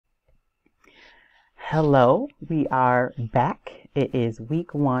Hello, we are back. It is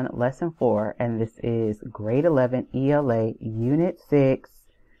week 1, lesson 4, and this is grade 11 ELA unit 6.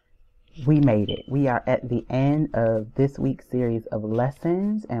 We made it. We are at the end of this week's series of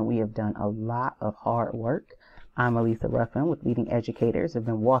lessons, and we have done a lot of hard work. I'm Elisa Ruffin with Leading Educators. I've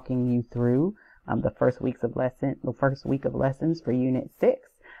been walking you through the first week of lessons for unit 6.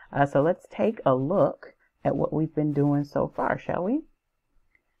 So let's take a look at what we've been doing so far, shall we?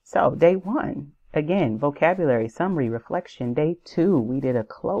 So day 1. Again, vocabulary, summary, reflection. Day 2, we did a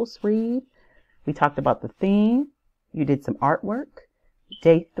close read. We talked about the theme. You did some artwork.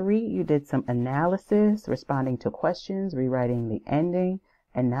 Day 3, you did some analysis, responding to questions, rewriting the ending.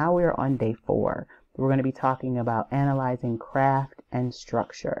 And now we're on day 4. We're going to be talking about analyzing craft and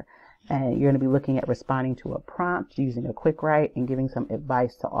structure. And you're going to be looking at responding to a prompt, using a quick write, and giving some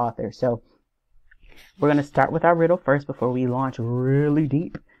advice to authors. So we're going to start with our riddle first before we launch really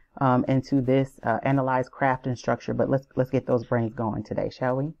deep into this analyze craft and structure, but let's get those brains going today,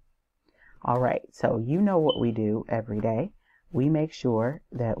 shall we? All right, so you know what we do every day. We make sure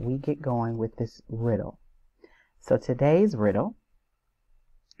that we get going with this riddle. So today's riddle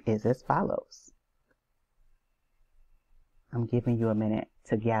is as follows. I'm giving you a minute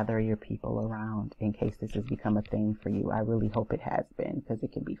to gather your people around in case this has become a thing for you. I really hope it has been, because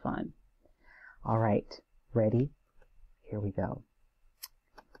it can be fun. All right, ready? Here we go.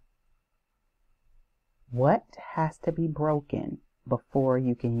 What has to be broken before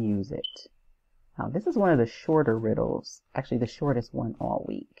you can use it? Now, this is one of the shorter riddles, actually the shortest one all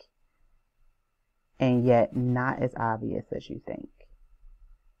week, and yet not as obvious as you think.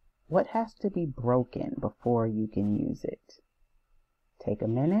 What has to be broken before you can use it? Take a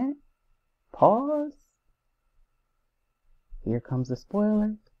minute, pause. Here comes the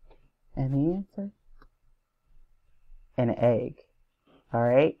spoiler and the answer. An egg. All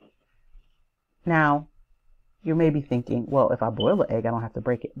right. Now, you may be thinking, well, if I boil an egg, I don't have to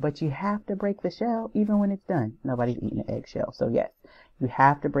break it. But you have to break the shell even when it's done. Nobody's eating an eggshell. So yes, you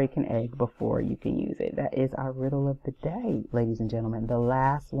have to break an egg before you can use it. That is our riddle of the day, ladies and gentlemen. The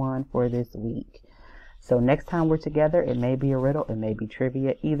last one for this week. So next time we're together, it may be a riddle. It may be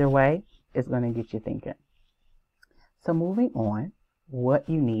trivia. Either way, it's going to get you thinking. So moving on, what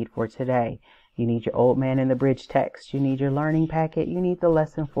you need for today. You need your Old Man in the Bridge text. You need your learning packet. You need the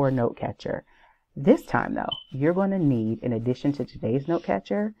lesson 4 note catcher. This time, though, you're going to need, in addition to today's note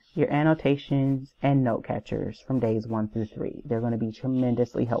catcher, your annotations and note catchers from days 1 through 3. They're going to be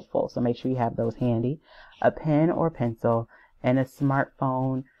tremendously helpful, so make sure you have those handy. A pen or pencil and a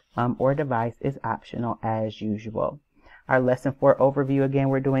smartphone or device is optional as usual. Our lesson 4 overview, again,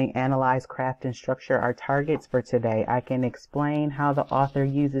 we're doing analyze, craft, and structure. Our targets for today, I can explain how the author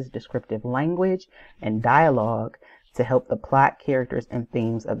uses descriptive language and dialogue to help the plot, characters, and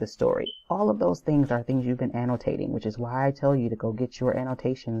themes of the story. All of those things are things you've been annotating, which is why I tell you to go get your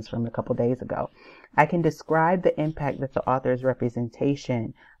annotations from a couple days ago. I can describe the impact that the author's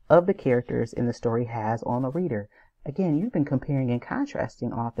representation of the characters in the story has on the reader. Again, you've been comparing and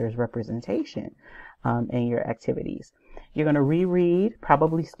contrasting author's representation in your activities. You're going to reread,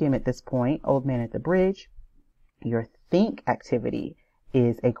 probably skim at this point, Old Man at the Bridge. Your think activity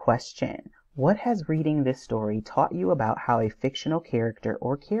is a question. What has reading this story taught you about how a fictional character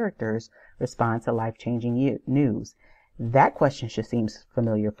or characters respond to life-changing news? That question should seem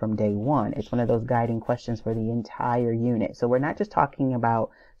familiar from day 1. It's one of those guiding questions for the entire unit. So we're not just talking about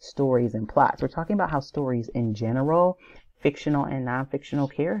stories and plots. We're talking about how stories in general, fictional and non-fictional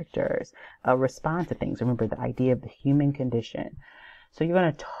characters, respond to things. Remember the idea of the human condition. So you're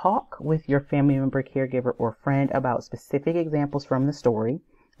going to talk with your family member, caregiver, or friend about specific examples from the story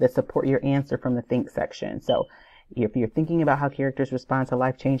that support your answer from the think section. So if you're thinking about how characters respond to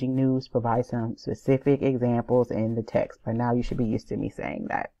life-changing news, provide some specific examples in the text. By now you should be used to me saying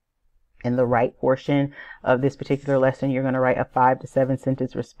that. In the right portion of this particular lesson, you're going to write a 5 to 7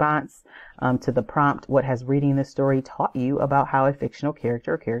 sentence response to the prompt, what has reading this story taught you about how a fictional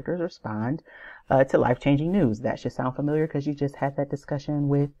character or characters respond to life-changing news? That should sound familiar because you just had that discussion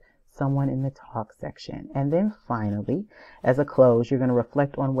with someone in the talk section. And then finally, as a close, you're going to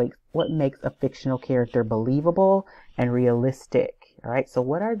reflect on what makes a fictional character believable and realistic. All right. So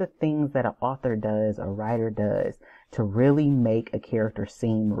what are the things that an author does, a writer does, to really make a character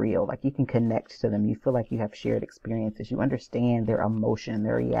seem real? Like you can connect to them. You feel like you have shared experiences. You understand their emotion,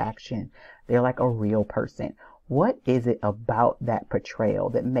 their reaction. They're like a real person. What is it about that portrayal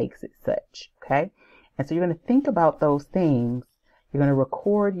that makes it such? Okay. And so you're going to think about those things. You're going to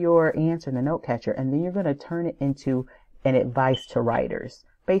record your answer in the note catcher, and then you're going to turn it into an advice to writers.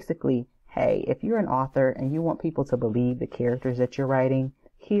 Basically, hey, if you're an author and you want people to believe the characters that you're writing,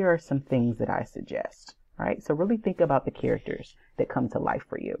 here are some things that I suggest. All right, so really think about the characters that come to life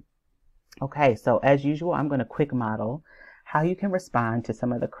for you. Okay, so as usual, I'm going to quick model how you can respond to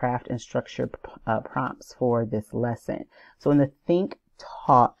some of the craft and structure prompts for this lesson. So in the Think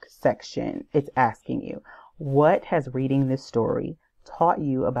Talk section, it's asking you, what has reading this story taught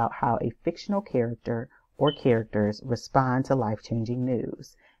you about how a fictional character or characters respond to life-changing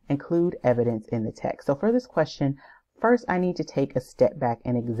news? Include evidence in the text. So for this question, first I need to take a step back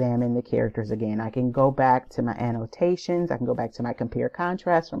and examine the characters again. I can go back to my annotations. I can go back to my compare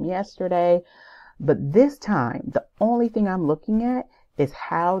contrast from yesterday. But this time, the only thing I'm looking at is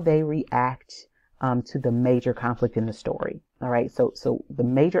how they react to the major conflict in the story. All right, so the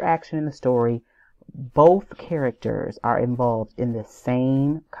major action in the story, both characters are involved in the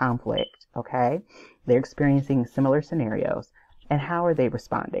same conflict, okay? They're experiencing similar scenarios. And how are they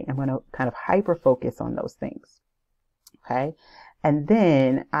responding? I'm going to kind of hyper-focus on those things, okay? And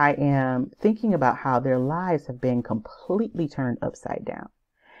then I am thinking about how their lives have been completely turned upside down.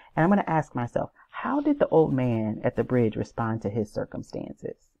 And I'm going to ask myself, how did the old man at the bridge respond to his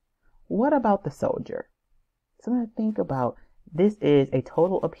circumstances? What about the soldier? So I'm going to think about, this is a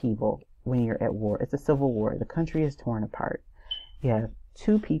total upheaval when you're at war. It's a civil war. The country is torn apart. You have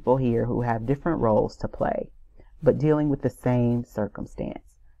two people here who have different roles to play, but dealing with the same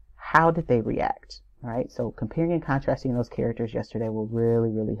circumstance. How did they react? All right, so comparing and contrasting those characters yesterday will really,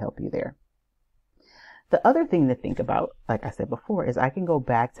 really help you there. The other thing to think about, like I said before, is I can go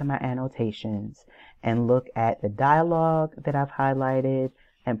back to my annotations and look at the dialogue that I've highlighted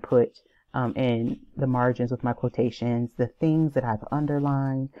and put in the margins with my quotations, the things that I've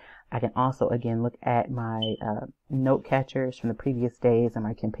underlined. I can also, again, look at my note catchers from the previous days and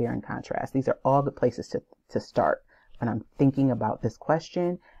my compare and contrast. These are all good places to start when I'm thinking about this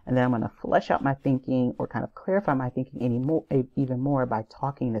question. And then I'm going to flesh out my thinking or kind of clarify my thinking even more by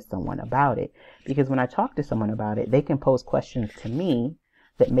talking to someone about it. Because when I talk to someone about it, they can pose questions to me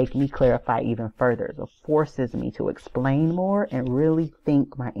that make me clarify even further. So forces me to explain more and really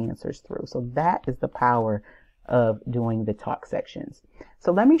think my answers through. So that is the power of doing the talk sections.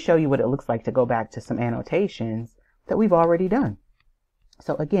 So let me show you what it looks like to go back to some annotations that we've already done.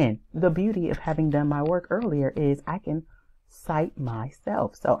 So again, the beauty of having done my work earlier is I can cite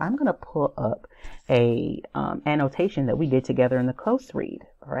myself. So I'm going to pull up a annotation that we did together in the close read.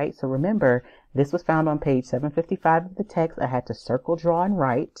 All right. So remember, this was found on page 755 of the text. I had to circle, draw, and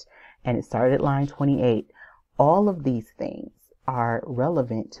write, and it started at line 28. All of these things are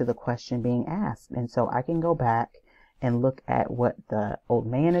relevant to the question being asked. And so I can go back and look at what the old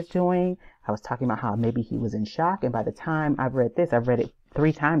man is doing. I was talking about how maybe he was in shock. And by the time I've read this, I've read it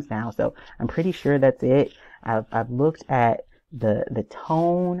 3 times now. So I'm pretty sure that's it. I've looked at the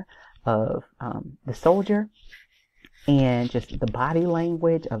tone of the soldier and just the body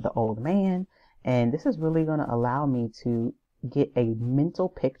language of the old man. And this is really going to allow me to get a mental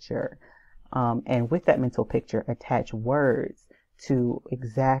picture. And with that mental picture, attach words to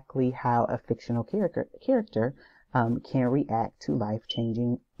exactly how a fictional character can react to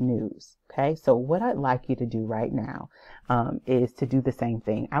life-changing news. Okay, so what I'd like you to do right now is to do the same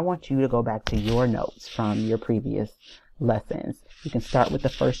thing. I want you to go back to your notes from your previous lessons. You can start with the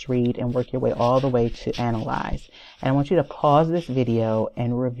first read and work your way all the way to analyze. And I want you to pause this video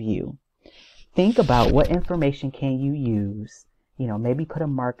and review. Think about what information can you use, maybe put a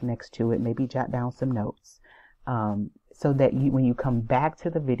mark next to it, maybe jot down some notes, so that when you come back to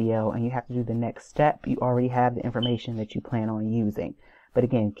the video and you have to do the next step, you already have the information that you plan on using. But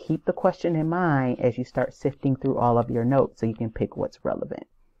again, keep the question in mind as you start sifting through all of your notes so you can pick what's relevant.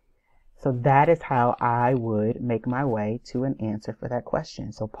 So that is how I would make my way to an answer for that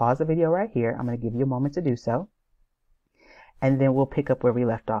question. So pause the video right here. I'm going to give you a moment to do so. And then we'll pick up where we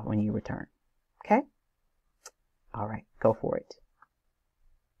left off when you return. Okay? All right, go for it.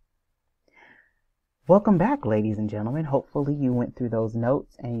 Welcome back, ladies and gentlemen. Hopefully you went through those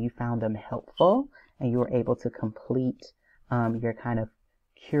notes and you found them helpful and you were able to complete your kind of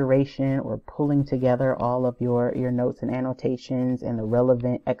curation or pulling together all of your notes and annotations and the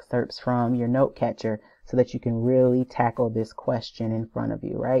relevant excerpts from your note catcher so that you can really tackle this question in front of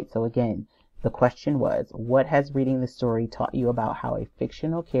you, right? So again, the question was, what has reading the story taught you about how a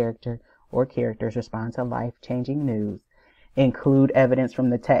fictional character or characters respond to life-changing news? Include evidence from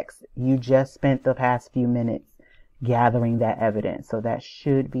the text. You just spent the past few minutes gathering that evidence, so that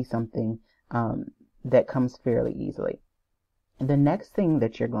should be something that comes fairly easily. The next thing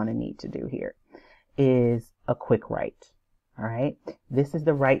that you're going to need to do here is a quick write. All right. This is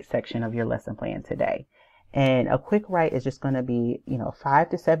the write section of your lesson plan today. And a quick write is just going to be, 5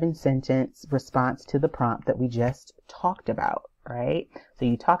 to 7 sentence response to the prompt that we just talked about. right? So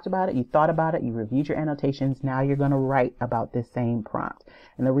you talked about it, you thought about it, you reviewed your annotations. Now you're going to write about this same prompt.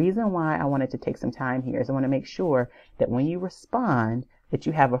 And the reason why I wanted to take some time here is I want to make sure that when you respond, that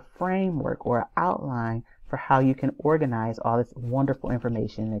you have a framework or an outline for how you can organize all this wonderful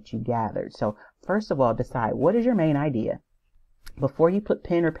information that you gathered. So first of all, decide what is your main idea before you put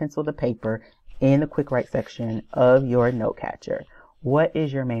pen or pencil to paper in the quick write section of your note catcher. What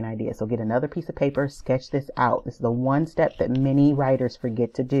is your main idea? So get another piece of paper, sketch this out. This is the one step that many writers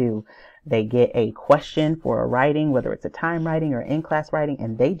forget to do. They get a question for a writing, whether it's a time writing or in-class writing,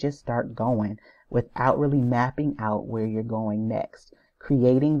 and they just start going without really mapping out where you're going next.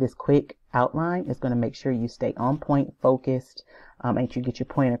 Creating this quick outline is going to make sure you stay on point, focused, and you get your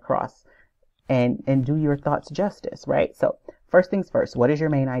point across and do your thoughts justice, right? So first things first, what is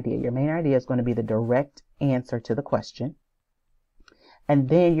your main idea? Your main idea is going to be the direct answer to the question. And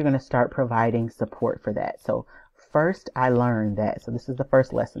then you're going to start providing support for that. So first, I learned that. So this is the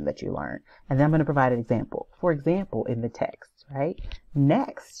first lesson that you learned. And then I'm going to provide an example. For example, in the text, right?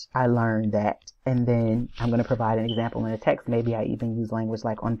 Next, I learned that. And then I'm going to provide an example in the text. Maybe I even use language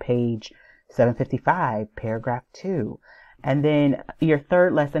like on page 755, paragraph 2. And then your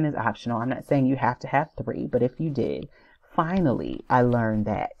third lesson is optional. I'm not saying you have to have 3, but if you did, finally, I learned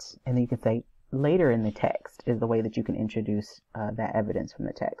that. And then you can say, later in the text is the way that you can introduce that evidence from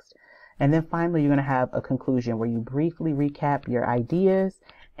the text. And then finally, you're going to have a conclusion where you briefly recap your ideas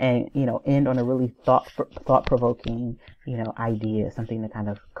and, end on a really thought-provoking, idea, something to kind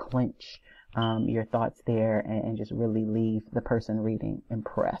of clinch your thoughts there and just really leave the person reading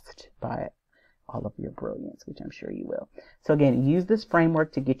impressed by all of your brilliance, which I'm sure you will. So again, use this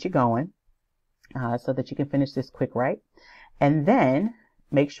framework to get you going so that you can finish this quick write. And then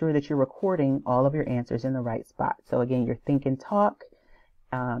make sure that you're recording all of your answers in the right spot. So again, your think and talk,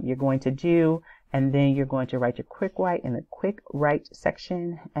 you're going to do, and then you're going to write your quick write in the quick write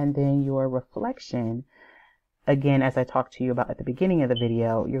section, and then your reflection. Again, as I talked to you about at the beginning of the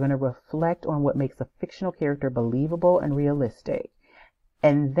video, you're going to reflect on what makes a fictional character believable and realistic,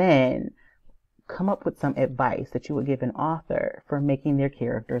 and then come up with some advice that you would give an author for making their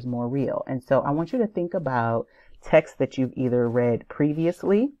characters more real. And so I want you to think about texts that you've either read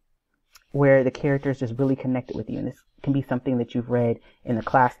previously where the characters just really connected with you. And this can be something that you've read in the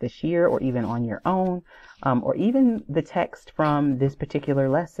class this year or even on your own, or even the text from this particular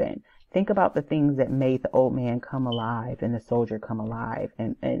lesson. Think about the things that made the old man come alive and the soldier come alive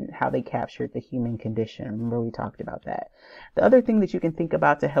and how they captured the human condition. Remember, we talked about that. The other thing that you can think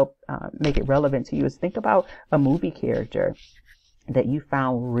about to help make it relevant to you is think about a movie character that you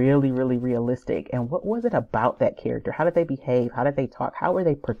found really, really realistic. And what was it about that character? How did they behave? How did they talk? How were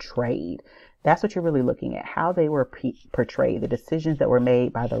they portrayed? That's what you're really looking at, how they were portrayed, the decisions that were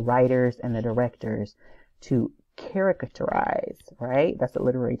made by the writers and the directors to characterize, right? That's a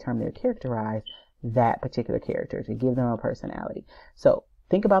literary term there, characterize that particular character, to give them a personality. So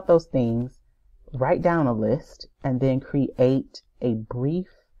think about those things, write down a list, and then create a brief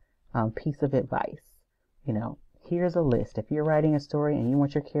piece of advice. Here's a list. If you're writing a story and you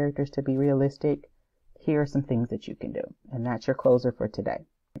want your characters to be realistic, here are some things that you can do. And that's your closer for today.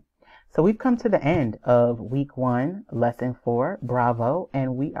 So we've come to the end of week 1, lesson 4. Bravo.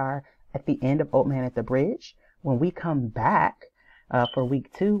 And we are at the end of Old Man at the Bridge. When we come back for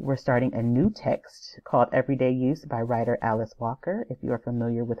week 2, we're starting a new text called Everyday Use by writer Alice Walker. If you are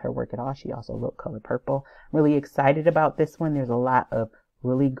familiar with her work at all, she also wrote Color Purple. I'm really excited about this one. There's a lot of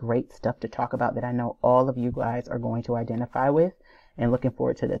really great stuff to talk about that I know all of you guys are going to identify with, and looking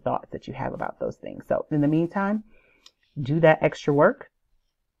forward to the thoughts that you have about those things. So in the meantime, do that extra work,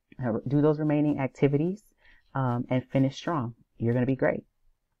 do those remaining activities, and finish strong. You're going to be great.